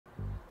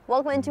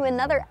Welcome into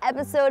another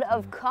episode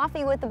of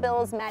Coffee with the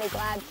Bills. Maddy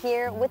Glab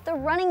here with the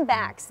running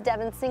backs,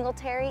 Devin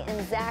Singletary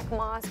and Zack.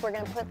 We're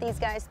going to put these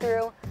guys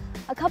through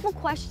a couple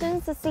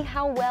questions to see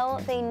how well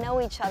they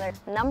know each other.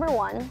 Number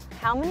one,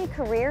 how many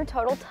career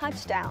total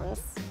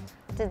touchdowns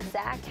did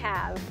Zack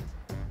have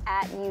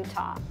at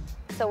Utah?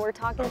 So we're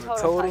talking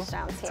total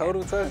touchdowns here.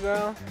 Total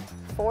touchdown?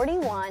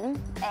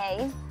 41,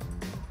 A,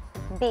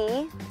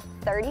 B,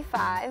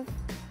 35,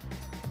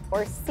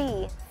 or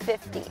C,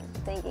 50.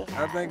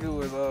 I think it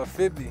was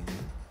 50.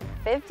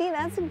 50?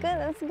 That's a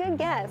good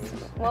guess.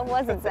 What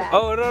was it, Zack?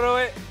 Oh, no,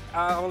 wait.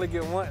 I only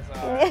get once.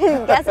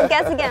 Right.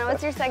 guess again.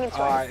 What's your second choice?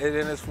 All right, and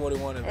then it's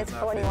 41. It's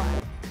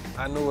 41. 50.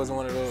 I knew it was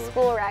one of those.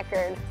 School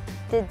record.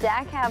 Did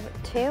Zack have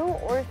 2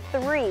 or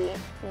 3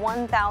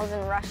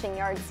 1,000 rushing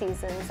yard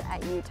seasons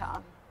at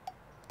Utah?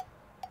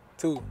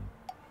 2.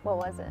 What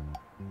was it?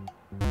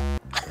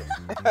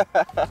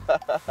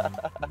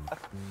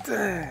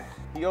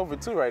 He over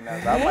 2 right now,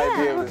 so I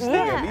might be able to sneak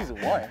at least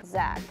 1.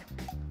 Zack,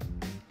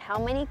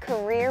 how many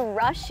career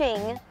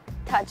rushing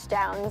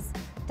touchdowns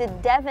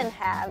did Devin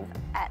have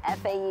at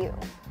FAU?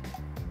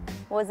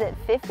 Was it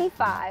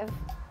 55,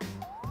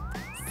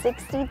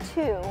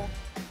 62,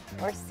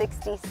 or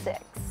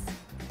 66?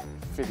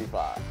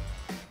 55.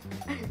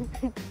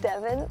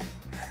 Devin?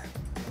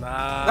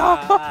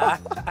 Nah.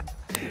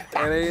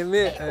 That ain't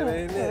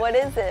it. What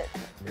is it?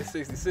 It's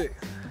 66.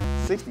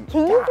 60.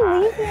 Can you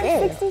believe he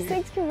had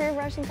 66 career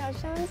rushing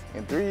touchdowns?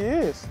 In 3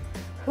 years.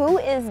 Who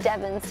is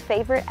Devin's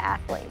favorite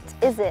athlete?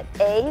 Is it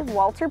A,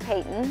 Walter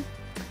Payton,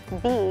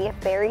 B,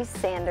 Barry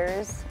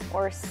Sanders,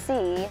 or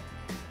C,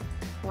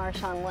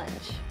 Marshawn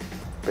Lynch?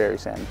 Barry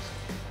Sanders.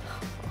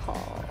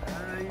 Oh.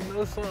 You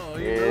know something.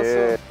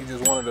 He's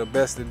just one of the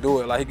best to do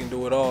it. Like, he can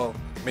do it all.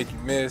 Make you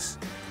miss,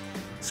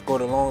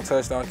 score a long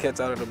touchdown catch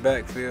out of the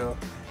backfield.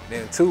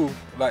 Then 2,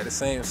 like the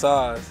same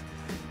size.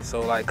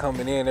 So like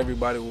coming in,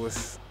 everybody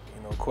was,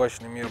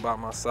 questioning me about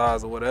my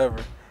size or whatever.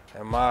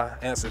 And my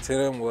answer to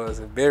them was,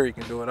 if Barry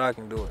can do it, I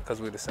can do it, because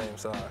we're the same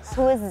size.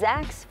 Who is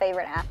Zack's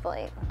favorite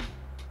athlete?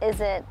 Is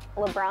it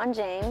LeBron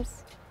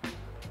James,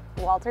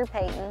 Walter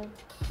Payton,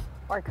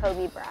 or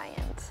Kobe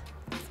Bryant?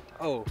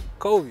 Oh,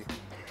 Kobe.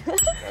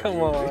 Come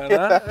on,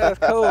 that's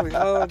Kobe.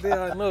 Oh,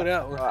 damn, I know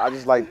that one. I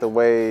just like the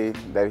way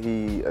that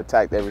he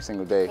attacked every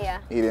single day. Yeah.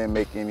 He didn't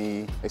make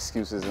any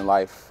excuses in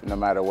life, no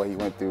matter what he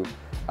went through.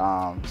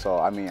 So,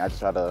 I mean, I just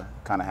try to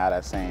kind of have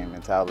that same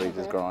mentality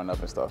just growing up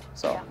and stuff.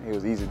 So it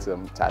was easy to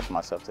attach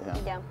myself to him.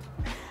 Yeah.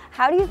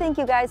 How do you think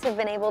you guys have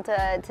been able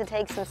to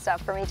take some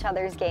stuff from each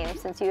other's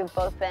games since you've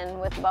both been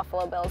with the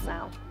Buffalo Bills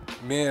now?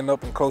 Being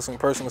up and close and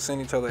personal,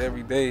 seeing each other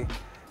every day,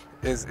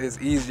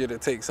 it's easier to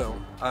take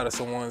something out of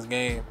someone's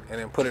game and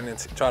then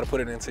try to put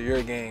it into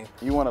your game.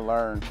 You want to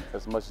learn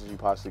as much as you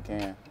possibly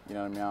can. You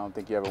know what I mean? I don't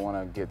think you ever want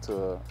to get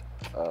to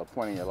a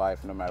point in your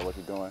life, no matter what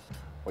you're doing,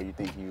 where you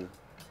think you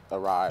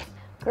arrived.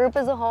 Group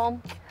as a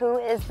whole, who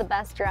is the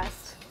best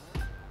dressed?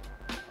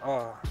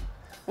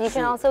 You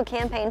can also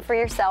campaign for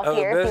yourself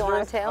here if you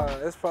want to.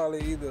 It's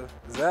probably either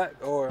Zack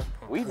or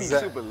we be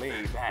Zack. super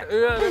laid back.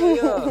 Yeah.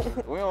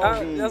 We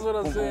don't be, that's what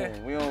I'm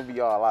saying. We don't be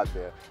all out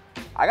there.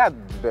 I got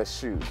the best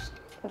shoes.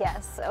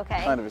 Yes,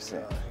 okay.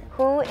 100%.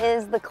 Who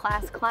is the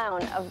class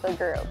clown of the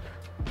group?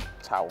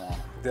 Taiwan.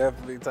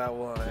 Definitely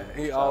Taiwan.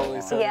 He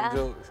always telling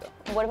jokes.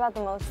 What about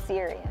the most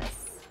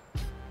serious?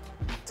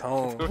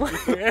 Tone.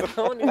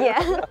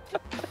 Yeah.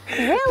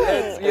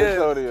 Really? Yeah,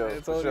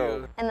 Antonio, for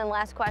sure. And then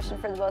last question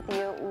for the both of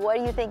you. What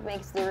do you think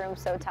makes the room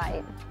so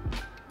tight?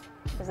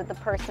 Is it the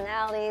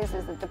personalities?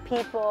 Is it the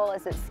people?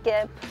 Is it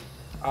Skip?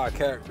 Our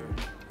character.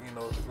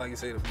 Like you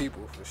say, the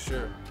people, for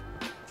sure.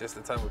 Just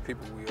the type of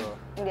people we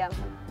are. Yeah.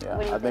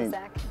 What do you think,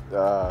 Zack?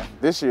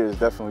 This year has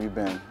definitely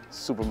been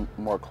super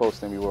more close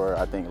than we were,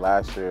 I think,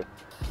 last year.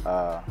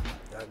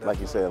 Like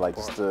you said, like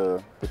just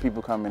the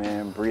people coming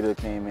in, Breida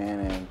came in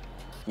and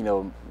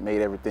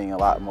made everything a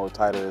lot more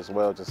tighter as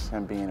well, just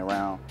him being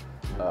around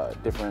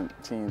different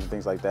teams and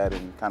things like that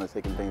and kind of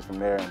taking things from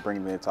there and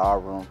bringing it into our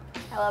room.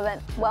 I love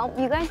it. Well,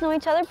 you guys know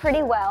each other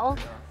pretty well.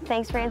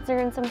 Thanks for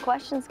answering some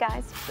questions,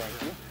 guys.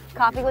 Thank you.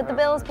 Coffee with the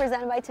Bills,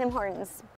 presented by Tim Hortons.